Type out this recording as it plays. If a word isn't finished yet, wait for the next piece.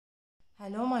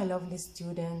Hello my lovely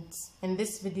students. In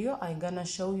this video I'm gonna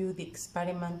show you the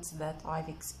experiments that I've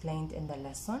explained in the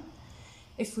lesson.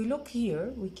 If we look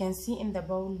here, we can see in the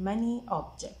bowl many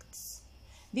objects.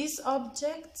 These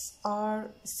objects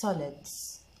are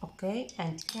solids, okay,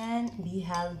 and can be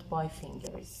held by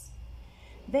fingers.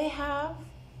 They have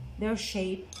their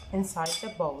shape inside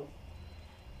the bowl,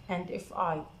 and if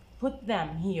I put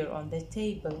them here on the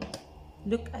table,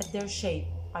 look at their shape.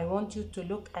 I want you to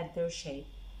look at their shape.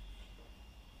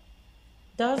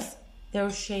 Does their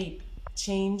shape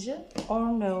change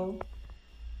or no?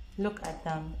 Look at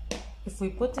them. If we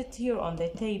put it here on the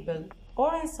table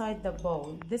or inside the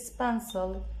bowl, this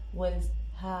pencil will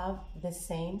have the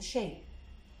same shape,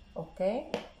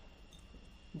 okay?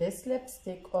 This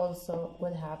lipstick also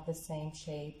will have the same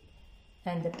shape,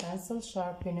 and the pencil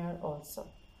sharpener also.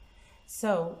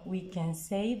 So we can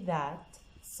say that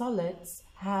solids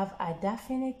have a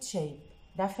definite shape.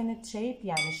 Definite shape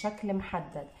يعني شكل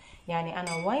محدد. يعني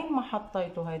أنا وين ما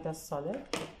حطيته هيدا الصلب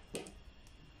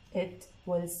it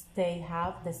will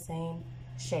have the same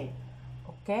shape,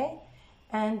 okay?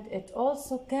 And it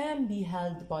also can be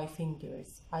held by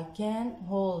fingers. I can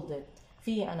hold it.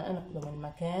 في أنا أنقله من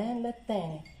مكان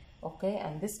للتاني, okay?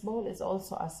 And this bowl is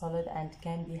also a solid and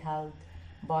can be held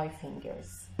by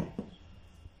fingers.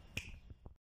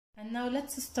 And now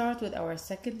let's start with our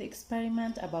second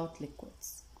experiment about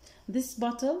liquids. This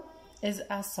bottle is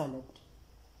a solid,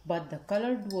 but the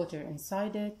colored water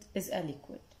inside it is a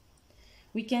liquid.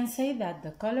 We can say that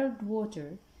the colored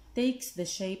water takes the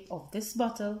shape of this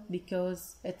bottle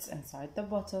because it's inside the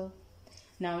bottle.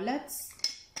 Now let's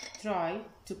try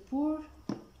to pour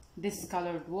this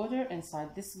colored water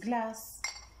inside this glass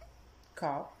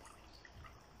cup.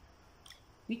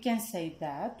 We can say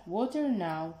that water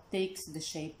now takes the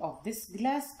shape of this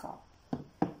glass cup.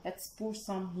 Let's pour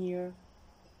some here.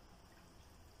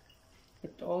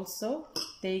 It also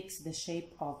takes the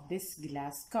shape of this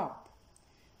glass cup.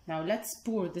 Now let's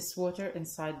pour this water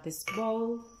inside this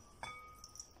bowl.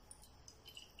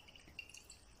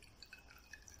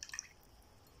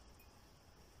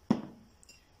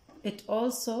 It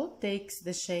also takes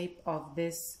the shape of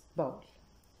this bowl,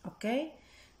 okay?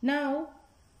 Now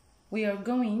we are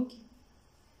going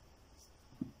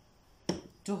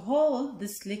to hold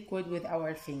this liquid with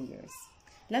our fingers.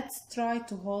 Let's try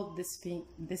to hold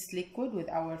this liquid with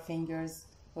our fingers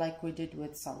like we did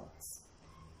with solids.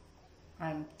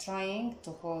 I'm trying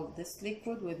to hold this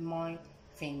liquid with my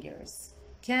fingers.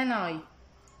 Can I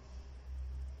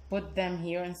put them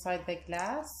here inside the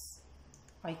glass?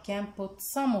 I can put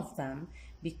some of them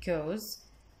because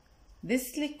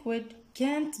this liquid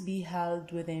can't be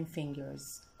held within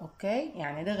fingers, okay?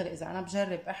 يعني دغري إذا أنا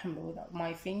بجرب أحمله with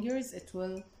my fingers it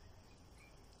will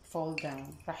fall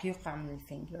down. راح يقع من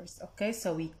fingers, okay?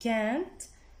 So we can't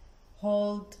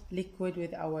hold liquid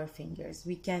with our fingers.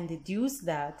 We can deduce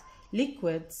that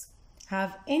liquids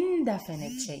have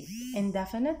indefinite shape.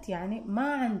 Indefinite يعني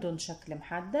ما عندهم شكل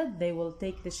محدد. They will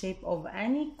take the shape of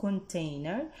any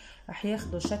container. راح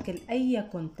ياخدوا شكل أي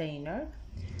container.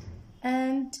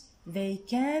 And they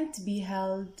can't be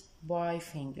held by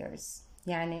fingers.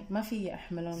 يعني ما في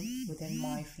أحملهم within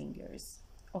my fingers.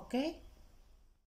 Okay?